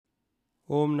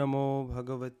Om Namo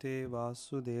Bhagavate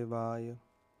Vasudevaya.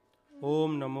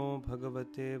 Om Namo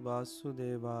Bhagavate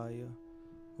Vasudevaya.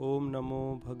 Om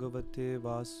Namo Bhagavate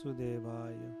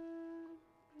Vasudevaya.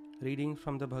 Reading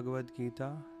from the Bhagavad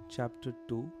Gita, chapter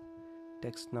 2,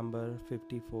 text number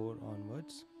 54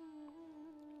 onwards.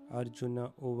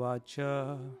 Arjuna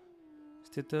Uvacha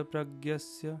Sthita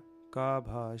Pragyasya Ka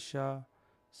Bhasha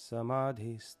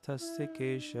Samadhisthasya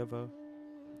Keshava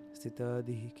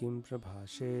Sthitadhi Kim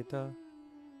Prabhasheta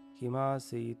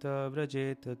Kimasita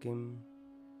Vrajeta Kim.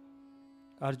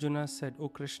 Arjuna said, O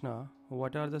Krishna,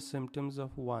 what are the symptoms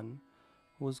of one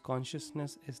whose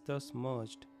consciousness is thus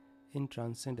merged in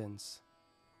transcendence?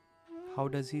 How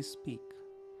does he speak?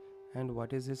 And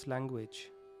what is his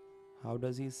language? How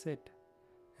does he sit?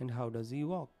 And how does he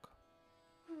walk?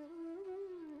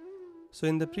 So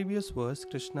in the previous verse,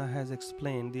 Krishna has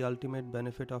explained the ultimate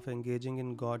benefit of engaging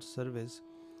in God's service,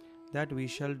 that we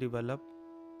shall develop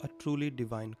a truly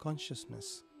divine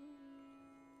consciousness.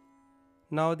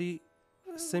 Now the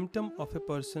symptom of a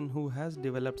person who has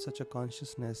developed such a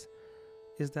consciousness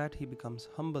is that he becomes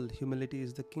humble. Humility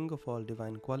is the king of all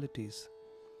divine qualities.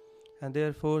 And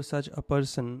therefore such a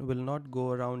person will not go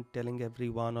around telling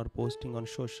everyone or posting on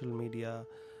social media,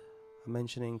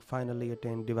 mentioning finally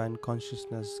attained divine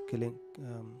consciousness,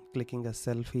 clicking a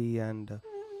selfie and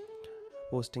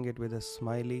posting it with a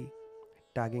smiley,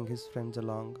 tagging his friends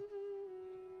along.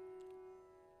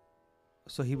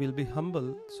 So he will be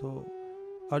humble. So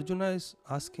Arjuna is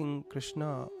asking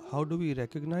Krishna, how do we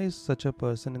recognize such a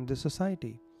person in this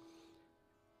society?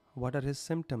 What are his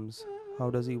symptoms? How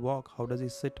does he walk? How does he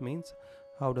sit? Means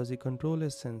how does he control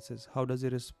his senses? How does he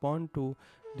respond to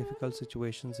difficult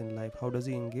situations in life? How does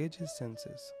he engage his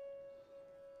senses?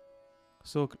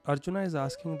 So Arjuna is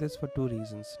asking this for two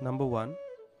reasons. Number one,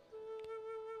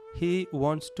 he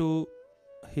wants to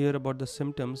hear about the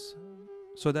symptoms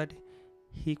so that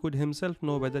he could himself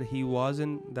know whether he was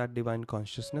in that divine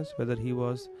consciousness, whether he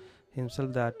was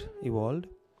himself that evolved.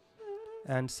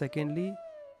 And secondly,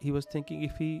 he was thinking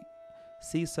if he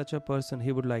sees such a person,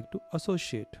 he would like to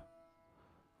associate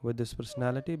with this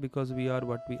personality, because we are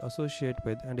what we associate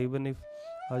with. And even if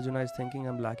Arjuna is thinking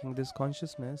I'm lacking this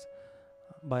consciousness,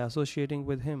 by associating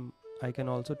with him, I can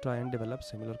also try and develop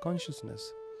similar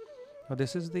consciousness. Now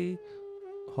this is the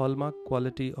hallmark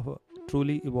quality of a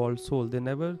truly evolved soul. They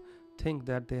never think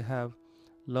that they have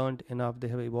learned enough, they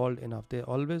have evolved enough. They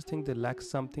always think they lack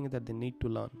something that they need to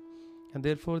learn, and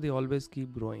therefore they always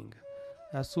keep growing.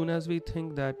 As soon as we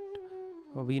think that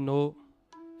we know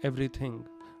everything,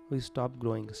 we stop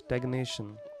growing.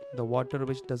 Stagnation, the water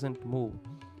which doesn't move,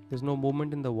 there's no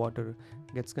movement in the water,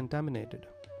 gets contaminated.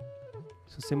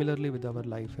 So similarly with our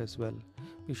life as well,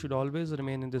 we should always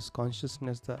remain in this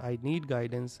consciousness that I need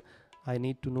guidance, I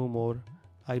need to know more,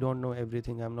 I don't know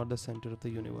everything, I'm not the center of the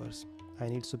universe, I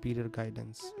need superior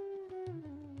guidance.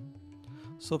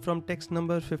 So from text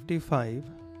number 55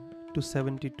 to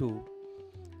 72,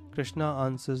 Krishna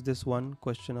answers this one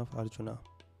question of Arjuna.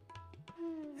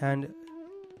 And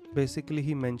basically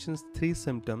he mentions three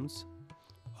symptoms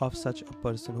of such a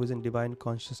person who is in divine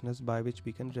consciousness by which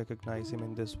we can recognize him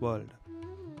in this world.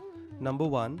 Number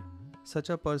one, such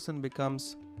a person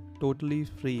becomes totally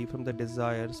free from the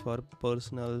desires for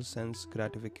personal sense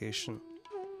gratification.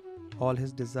 All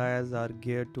his desires are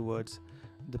geared towards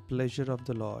the pleasure of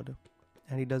the Lord,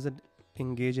 and he doesn't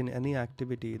engage in any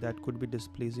activity that could be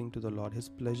displeasing to the Lord. His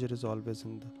pleasure is always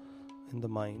in the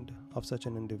mind of such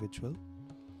an individual.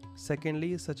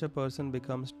 Secondly, such a person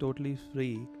becomes totally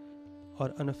free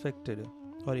or unaffected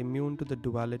or immune to the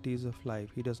dualities of life.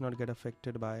 He does not get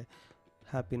affected by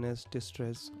happiness,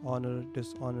 distress, honor,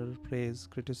 dishonor, praise,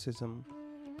 criticism,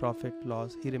 profit,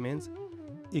 loss. He remains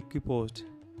equiposed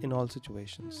in all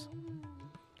situations.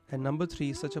 And number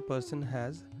three, such a person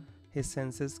has his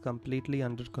senses completely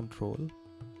under control.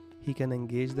 He can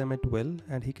engage them at will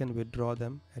and he can withdraw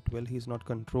them at will. He is not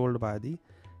controlled by the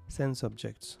sense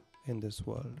objects in this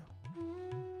world.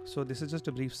 So this is just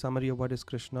a brief summary of what is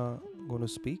Krishna going to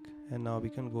speak, and now we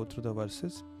can go through the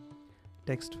verses.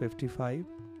 Text 55.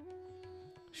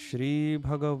 Shri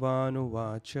Bhagavanu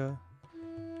Vacha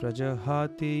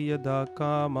Prajahati Yada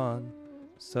Kaman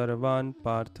Sarvan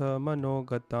Partha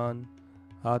Manogatan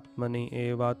Atmani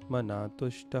Evatmana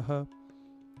Tushtaha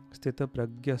Sthita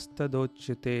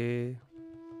Pragyastadocchite.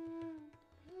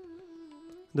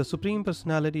 The Supreme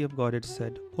Personality of Godhead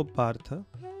said, O Partha,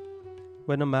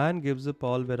 when a man gives up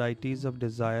all varieties of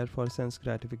desire for sense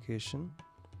gratification,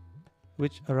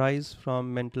 which arise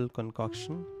from mental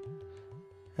concoction,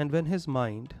 and when his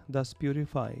mind, thus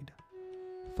purified,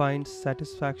 finds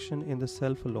satisfaction in the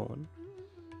self alone,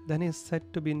 then he is said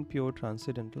to be in pure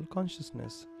transcendental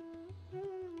consciousness.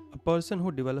 A person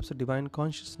who develops a divine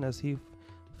consciousness, he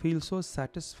feels so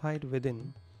satisfied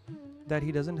within that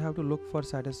he doesn't have to look for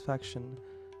satisfaction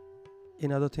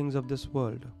in other things of this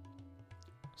world.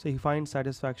 So he finds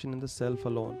satisfaction in the self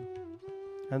alone.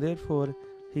 And therefore,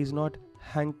 he is not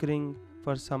hankering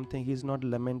for something, he is not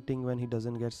lamenting when he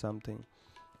doesn't get something.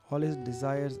 All his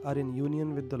desires are in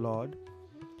union with the Lord,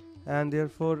 and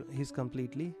therefore he is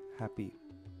completely happy.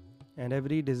 And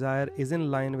every desire is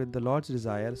in line with the Lord's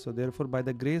desire, so therefore by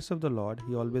the grace of the Lord,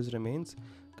 he always remains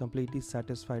completely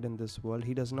satisfied in this world.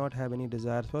 He does not have any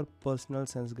desire for personal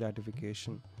sense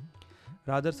gratification.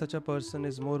 Rather, such a person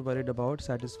is more worried about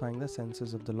satisfying the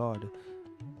senses of the Lord,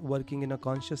 working in a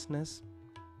consciousness,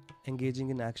 engaging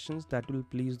in actions that will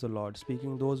please the Lord,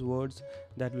 speaking those words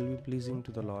that will be pleasing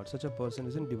to the Lord. Such a person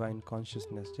is in divine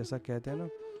consciousness. जैसा कहते हैं ना,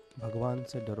 भगवान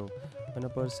से डरो. When a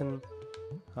person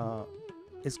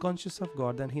is conscious of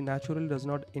God, then he naturally does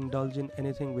not indulge in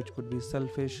anything which could be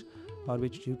selfish or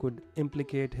which you could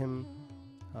implicate him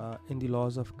in the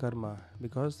laws of karma,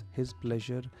 because his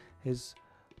pleasure, his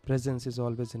presence is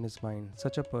always in his mind.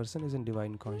 Such a person is in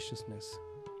divine consciousness.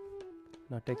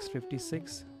 Now text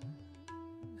 56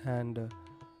 and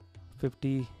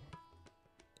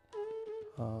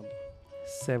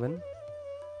 57,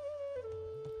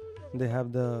 they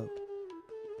have the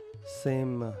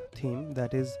same theme,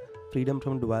 that is freedom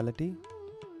from duality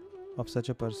of such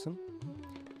a person.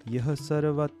 Yah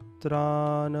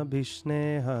sarvatrana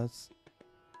bhishnehas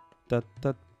tat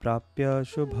tat prapya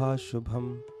shubha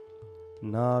shubham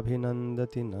na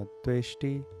bhinandati na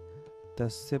tveshti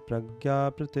tasya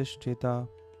pragya pratishtita.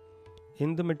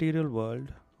 In the material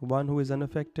world, one who is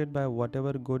unaffected by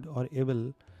whatever good or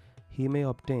evil he may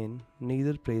obtain,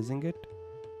 neither praising it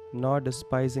nor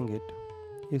despising it,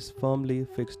 is firmly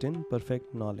fixed in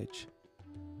perfect knowledge.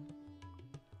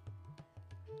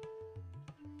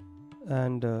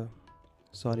 And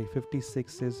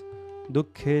 56 is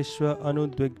Dukkheshva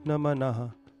anudvigna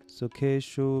manaha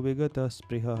sukheshu vigata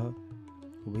spriha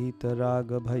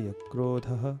vitaraga bhaya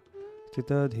krodha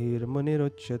stitadhir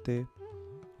muniruchyate.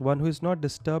 One who is not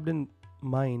disturbed in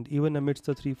mind even amidst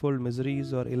the threefold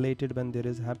miseries, or elated when there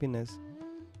is happiness,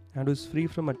 and who is free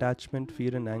from attachment,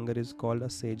 fear and anger, is called a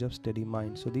sage of steady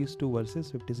mind. So these two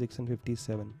verses, 56 and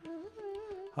 57.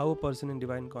 How a person in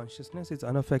divine consciousness is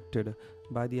unaffected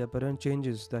by the apparent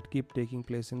changes that keep taking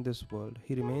place in this world.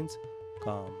 He remains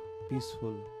calm,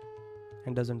 peaceful,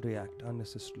 and doesn't react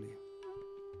unnecessarily.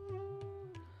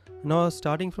 Now,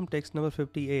 starting from text number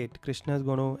 58, Krishna is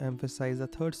going to emphasize the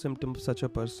third symptom of such a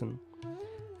person,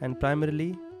 and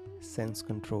primarily sense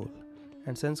control.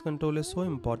 And sense control is so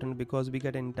important because we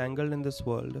get entangled in this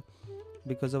world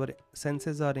because our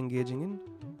senses are engaging in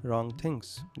wrong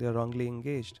things. They are wrongly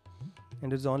engaged.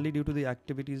 And it's only due to the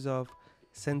activities of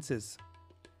senses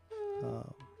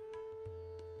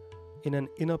in an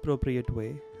inappropriate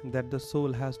way that the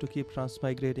soul has to keep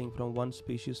transmigrating from one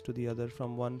species to the other,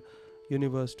 from one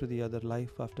universe to the other,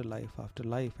 life after life after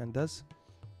life, and thus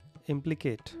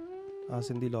implicate us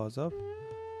in the laws of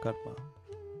karma.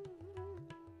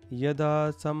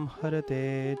 Yada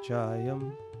samharate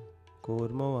chayam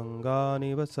kurmo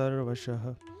angani va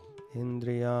sarvashah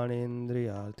indriyani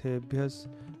indriyarthebhyas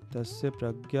tasya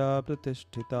pragya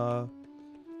pratishtita.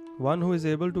 One who is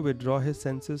able to withdraw his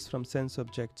senses from sense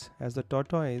objects, as the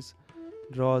tortoise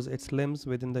draws its limbs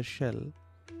within the shell,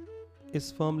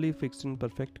 is firmly fixed in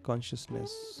perfect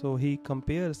consciousness. So he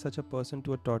compares such a person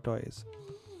to a tortoise.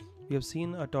 We have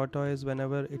seen a tortoise,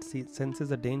 whenever it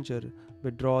senses a danger,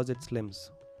 withdraws its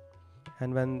limbs.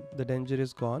 And when the danger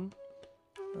is gone,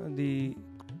 the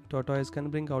tortoise can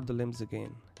bring out the limbs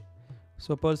again.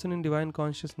 So a person in divine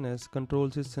consciousness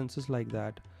controls his senses like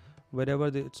that. Wherever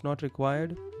it's not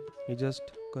required, he just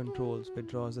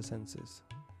withdraws the senses.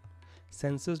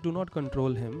 Senses do not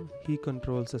control him, he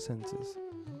controls the senses.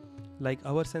 Like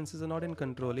our senses are not in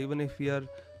control. Even if we are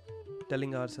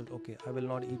telling ourselves, okay, I will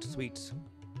not eat sweets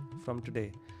from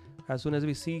today, as soon as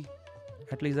we see,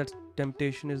 at least that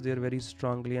temptation is there very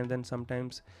strongly, and then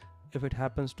sometimes if it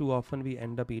happens too often, we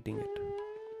end up eating it,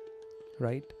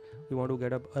 right? We want to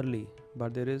get up early,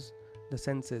 but there is the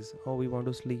senses, oh, we want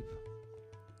to sleep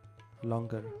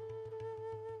longer.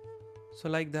 So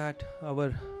like that,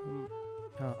 our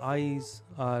eyes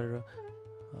are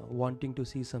wanting to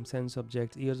see some sense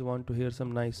objects, ears want to hear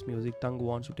some nice music, tongue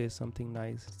wants to taste something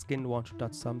nice, skin wants to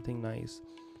touch something nice,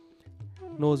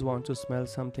 nose wants to smell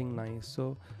something nice.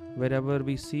 So wherever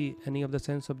we see any of the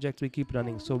sense objects, we keep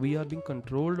running. So we are being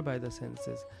controlled by the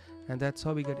senses, and that's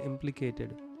how we get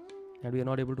implicated, and we are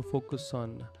not able to focus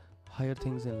on higher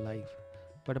things in life.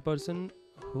 But a person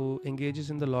who engages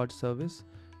in the Lord's service,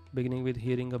 beginning with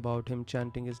hearing about him,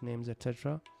 chanting his names,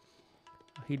 etc.,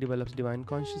 He develops divine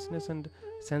consciousness, and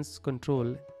sense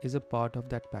control is a part of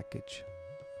that package.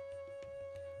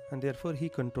 And therefore he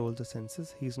controls the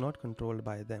senses, he is not controlled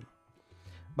by them.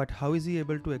 But how is he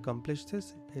able to accomplish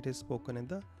this? It is spoken in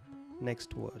the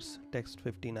next verse, text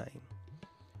 59.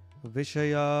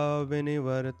 Vishaya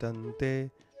vinivartante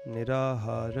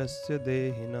niraharasya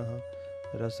dehinah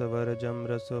rasavarjam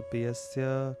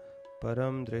rasopiyasya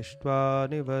param drishtva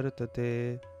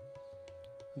nivartate.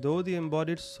 Though the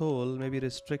embodied soul may be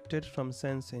restricted from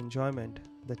sense enjoyment,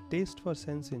 the taste for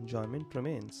sense enjoyment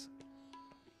remains.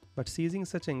 But ceasing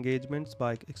such engagements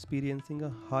by experiencing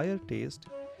a higher taste,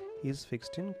 he is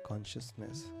fixed in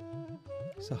consciousness.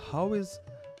 So how is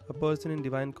a person in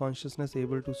divine consciousness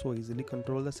able to so easily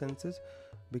control the senses?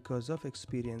 Because of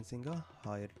experiencing a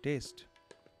higher taste.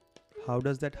 How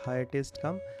does that higher taste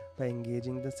come? By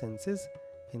engaging the senses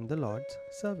in the Lord's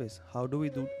service. How do we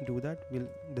do that? We'll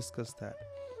discuss that.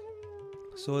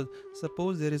 So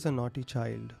suppose there is a naughty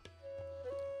child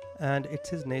and it's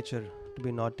his nature to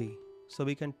be naughty. So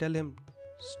we can tell him,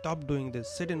 stop doing this,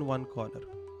 sit in one corner.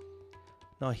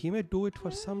 Now he may do it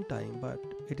for some time, but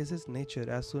it is his nature.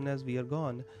 As soon as we are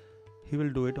gone, he will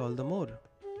do it all the more.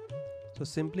 So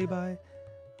simply by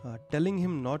telling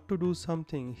him not to do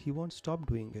something, he won't stop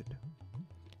doing it.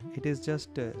 It is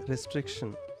just a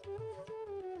restriction.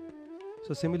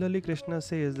 So similarly, Krishna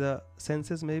says the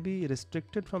senses may be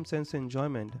restricted from sense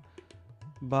enjoyment,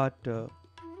 but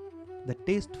the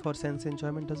taste for sense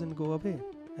enjoyment doesn't go away.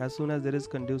 As soon as there is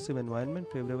conducive environment,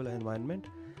 favorable environment,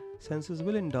 senses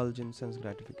will indulge in sense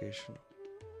gratification.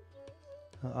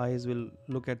 Eyes will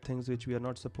look at things which we are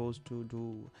not supposed to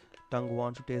do. Tongue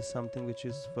wants to taste something which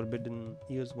is forbidden.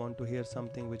 Ears want to hear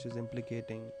something which is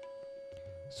implicating.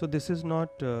 So this is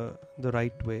not the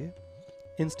right way.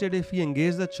 Instead, if we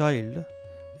engage the child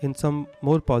in some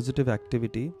more positive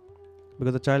activity,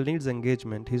 because the child needs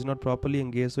engagement, he is not properly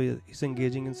engaged, so he is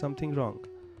engaging in something wrong.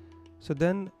 So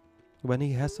then when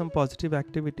he has some positive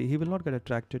activity, he will not get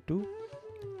attracted to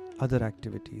other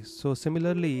activities. So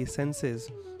similarly, senses,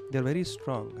 they are very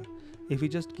strong. If we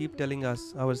just keep telling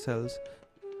ourselves,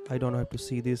 I don't have to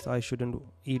see this, I shouldn't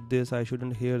eat this, I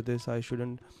shouldn't hear this, I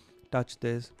shouldn't touch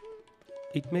this,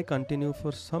 it may continue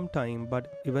for some time,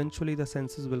 but eventually the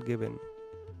senses will give in.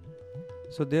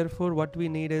 So therefore what we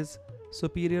need is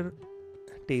superior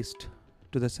taste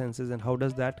to the senses. And how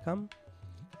does that come?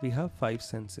 We have 5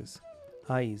 senses.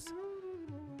 Eyes.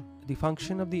 The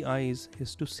function of the eyes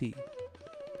is to see,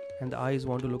 and the eyes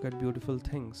want to look at beautiful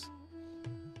things.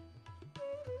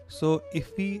 So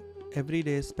if we every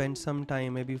day spend some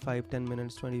time, maybe 5-10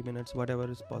 minutes, 20 minutes, whatever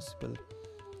is possible,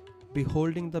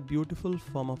 beholding the beautiful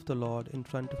form of the Lord in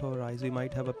front of our eyes. We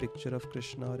might have a picture of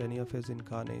Krishna or any of his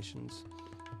incarnations,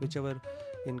 whichever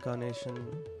incarnation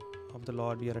of the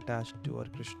Lord we are attached to, or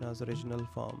Krishna's original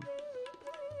form.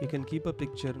 We can keep a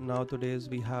picture. Nowadays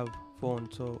we have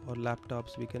phones or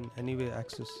laptops, we can anyway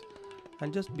access,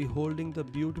 and just beholding the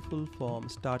beautiful form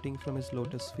starting from his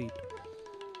lotus feet.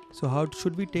 So how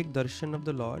should we take darshan of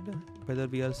the Lord? Whether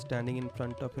we are standing in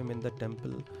front of him in the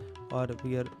temple or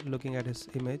we are looking at his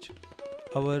image,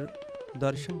 our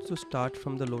darshan to start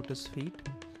from the lotus feet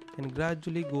and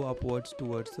gradually go upwards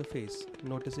towards the face,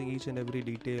 noticing each and every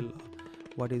detail.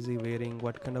 What is he wearing?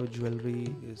 What kind of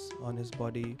jewelry is on his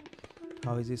body?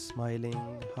 How is he smiling?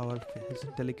 How his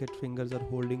delicate fingers are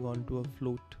holding on to a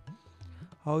flute?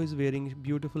 How is wearing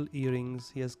beautiful earrings?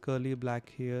 He has curly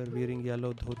black hair, wearing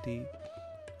yellow dhoti,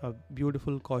 a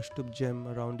beautiful kaustubh gem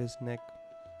around his neck,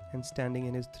 and standing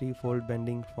in his threefold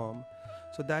bending form.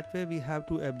 So that way we have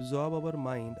to absorb our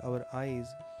mind, our eyes,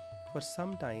 for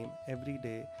some time every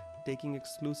day, taking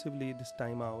exclusively this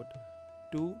time out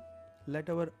to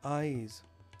let our eyes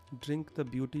drink the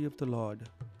beauty of the Lord.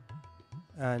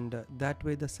 And that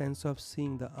way the sense of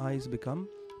seeing, the eyes become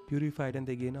purified and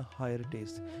they gain a higher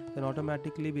taste. Then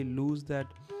automatically we lose that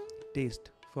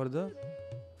taste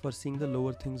for seeing the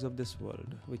lower things of this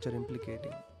world, which are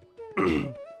implicating.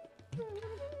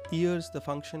 Ears, the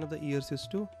function of the ears is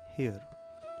to hear.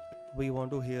 We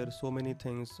want to hear so many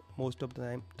things. Most of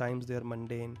the times they are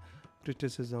mundane,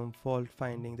 criticism, fault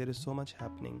finding. There is so much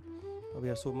happening. We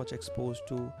are so much exposed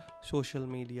to social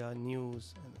media,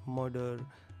 news, murder,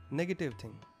 negative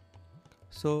thing.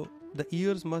 So the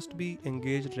ears must be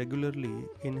engaged regularly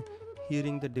in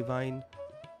hearing the divine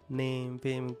name,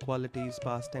 fame, qualities,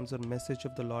 pastimes, or message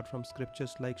of the Lord from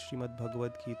scriptures like Srimad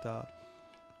Bhagavad Gita,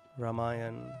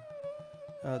 Ramayana,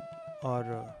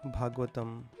 or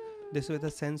Bhagavatam. This way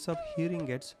the sense of hearing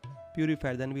gets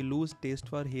purified. Then we lose taste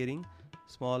for hearing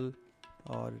small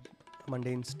or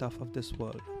mundane stuff of this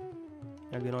world,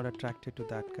 and we are not attracted to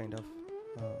that kind of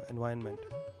environment.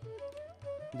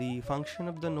 The function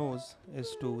of the nose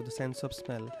is to the sense of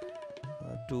smell,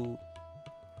 to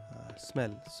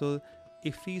smell. So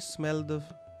if we smell the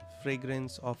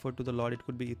fragrance offered to the Lord, it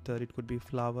could be ether, it could be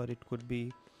flower, it could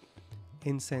be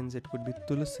incense, it could be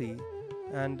tulsi,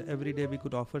 and every day we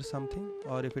could offer something,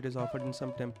 or if it is offered in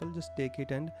some temple, just take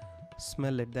it and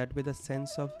smell it. That way the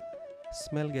sense of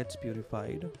smell gets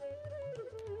purified.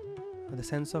 The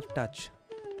sense of touch,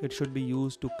 it should be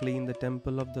used to clean the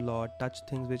temple of the Lord, touch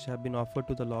things which have been offered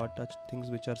to the Lord, touch things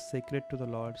which are sacred to the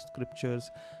Lord, scriptures,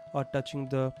 or touching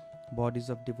the bodies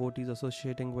of devotees,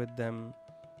 associating with them,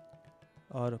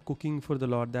 or cooking for the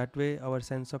Lord. That way our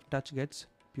sense of touch gets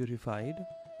purified.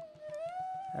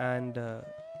 And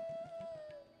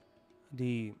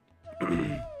the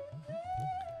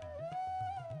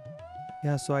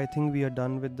yeah, so I think we are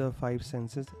done with the five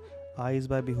senses. Eyes,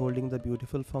 by beholding the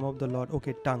beautiful form of the Lord.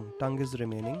 Okay, tongue is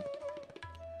remaining.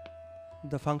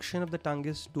 The function of the tongue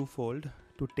is twofold: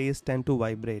 to taste and to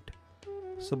vibrate.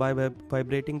 So by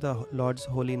vibrating the Lord's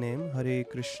holy name, Hare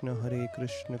Krishna,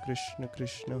 Krishna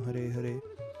Krishna, Hare Hare,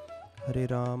 Hare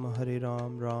Ram,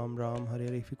 Ram Ram, Hare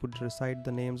Hare. If you could recite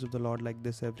the names of the Lord like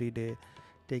this every day,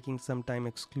 taking some time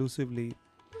exclusively,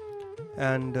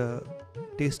 and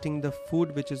tasting the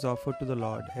food which is offered to the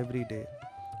Lord every day.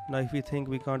 Now if we think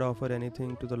we can't offer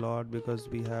anything to the Lord because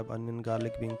we have onion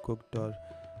garlic being cooked or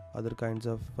other kinds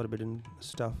of forbidden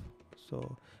stuff,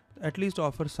 so at least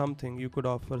offer something. You could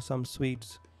offer some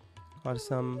sweets or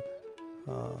some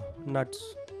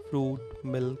nuts, fruit,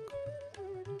 milk.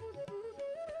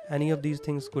 Any of these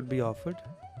things could be offered,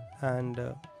 and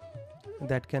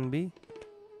that can be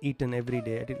eaten every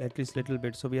day, at least little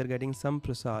bit. So we are getting some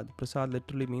prasad. Prasad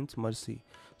literally means mercy.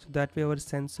 So that way our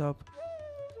sense of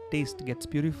taste gets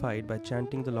purified by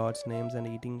chanting the Lord's names and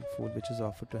eating food which is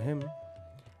offered to Him.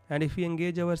 And if we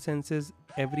engage our senses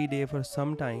every day for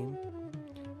some time,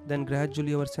 then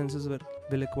gradually our senses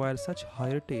will acquire such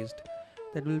higher taste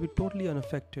that will be totally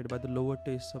unaffected by the lower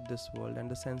tastes of this world,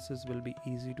 and the senses will be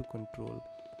easy to control.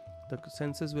 The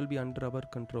senses will be under our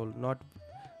control, not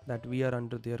that we are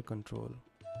under their control.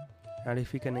 And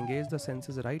if we can engage the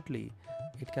senses rightly,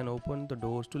 it can open the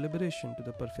doors to liberation, to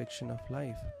the perfection of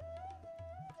life.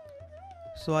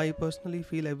 So I personally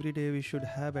feel every day we should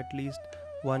have at least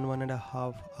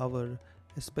 1.5 hour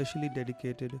especially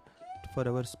dedicated for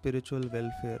our spiritual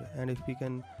welfare. And if we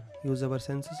can use our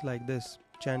senses like this,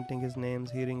 chanting His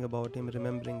names, hearing about Him,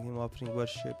 remembering Him, offering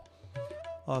worship,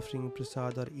 offering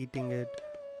prasad or eating it,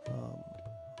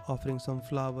 offering some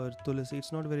flower, tulsi.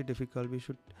 It's not very difficult. We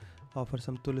should offer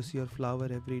some tulsi or flower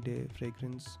every day,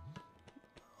 fragrance,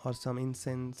 or some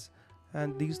incense.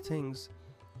 And these things,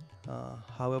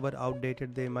 however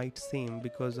outdated they might seem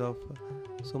because of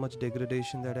so much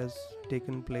degradation that has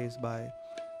taken place by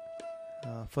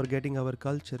forgetting our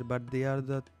culture, but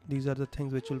these are the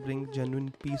things which will bring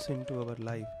genuine peace into our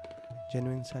life,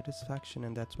 genuine satisfaction,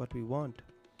 and that's what we want.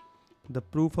 The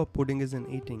proof of pudding is in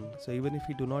eating. So even if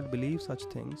we do not believe such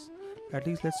things, at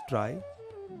least let's try.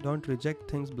 Don't reject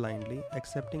things blindly.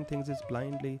 Accepting things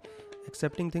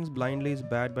blindly is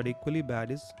bad, but equally bad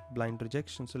is blind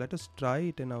rejection. So let us try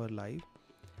it in our life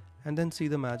and then see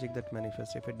the magic that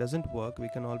manifests. If it doesn't work, we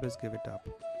can always give it up.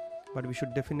 But we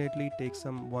should definitely take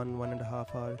some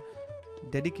 1.5 hour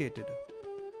dedicated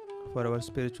for our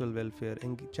spiritual welfare,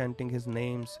 chanting His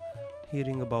names,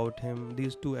 hearing about Him,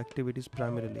 these two activities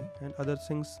primarily, and other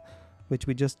things which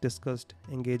we just discussed,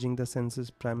 engaging the senses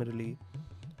primarily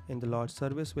in the Lord's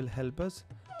service, will help us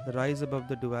rise above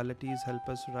the dualities, help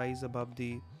us rise above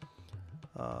the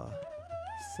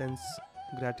sense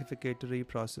gratificatory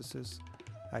processes,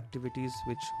 activities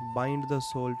which bind the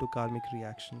soul to karmic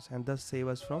reactions and thus save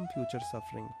us from future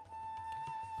suffering.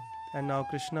 And now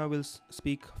Krishna will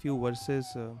speak few verses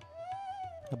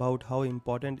about how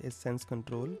important is sense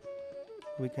control.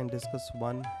 We can discuss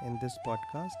one in this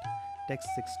podcast. Text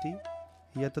 60.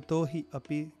 Yatato hi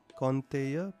api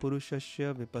kaunteya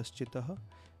purushasya vipaschitah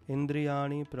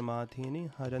indriyani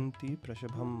pramadhini haranti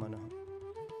prashabham manah.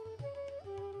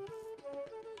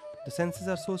 The senses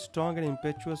are so strong and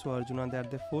impetuous, O Arjuna, that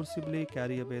they forcibly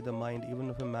carry away the mind even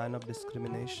of a man of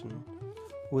discrimination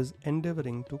who is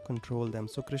endeavoring to control them.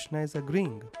 So Krishna is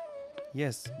agreeing.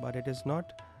 Yes, but it is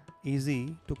not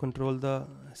easy to control the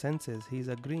senses. He is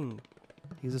agreeing.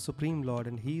 He is the Supreme Lord,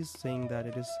 and He is saying that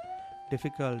it is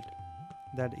difficult,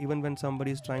 that even when somebody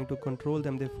is trying to control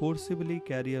them, they forcibly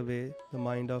carry away the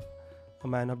mind of a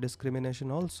man of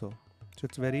discrimination also. So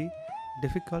it's very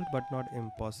difficult but not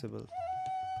impossible.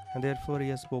 And therefore He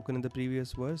has spoken in the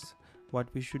previous verse, what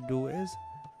we should do is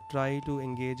try to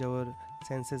engage our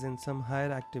senses in some higher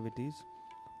activities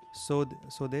so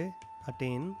they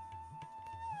attain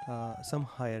some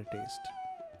higher taste.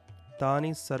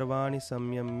 Tani sarvani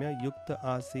samyamya yukta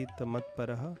asit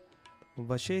matparaha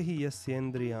vashehi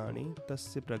yasyendriyani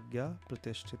tasya pragya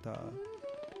pratishtita.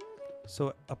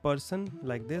 So a person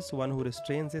like this, one who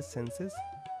restrains his senses,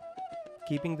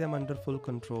 keeping them under full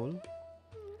control,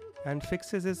 and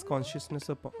fixes his consciousness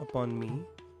upon me,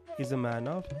 is a man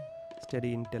of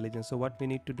steady intelligence. So what we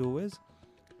need to do is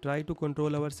try to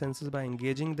control our senses by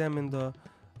engaging them in the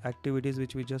activities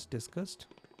which we just discussed,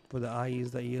 for the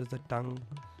eyes, the ears, the tongue,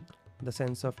 the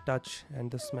sense of touch and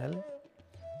the smell.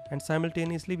 And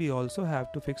simultaneously we also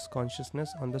have to fix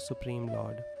consciousness on the Supreme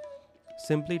Lord.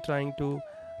 Simply trying to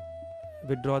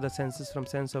withdraw the senses from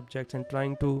sense objects and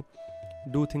trying to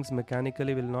do things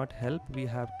mechanically will not help. We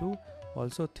have to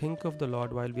also think of the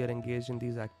Lord while we are engaged in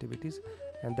these activities,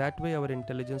 and that way our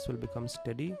intelligence will become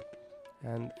steady.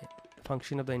 And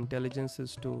function of the intelligence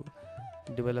is to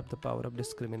develop the power of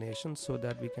discrimination so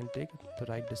that we can take the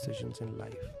right decisions in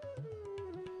life.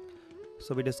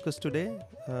 So we discussed today,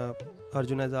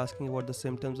 Arjuna is asking about the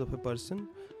symptoms of a person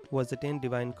who has attained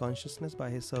divine consciousness by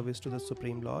his service to the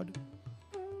Supreme Lord.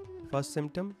 First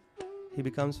symptom, he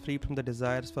becomes free from the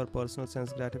desires for personal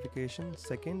sense gratification.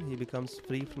 Second, he becomes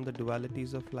free from the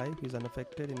dualities of life. He is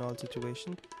unaffected in all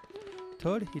situations.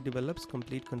 Third, he develops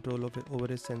complete control over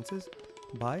his senses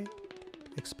by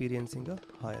experiencing a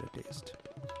higher taste.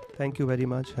 Thank you very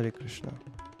much. Hare Krishna.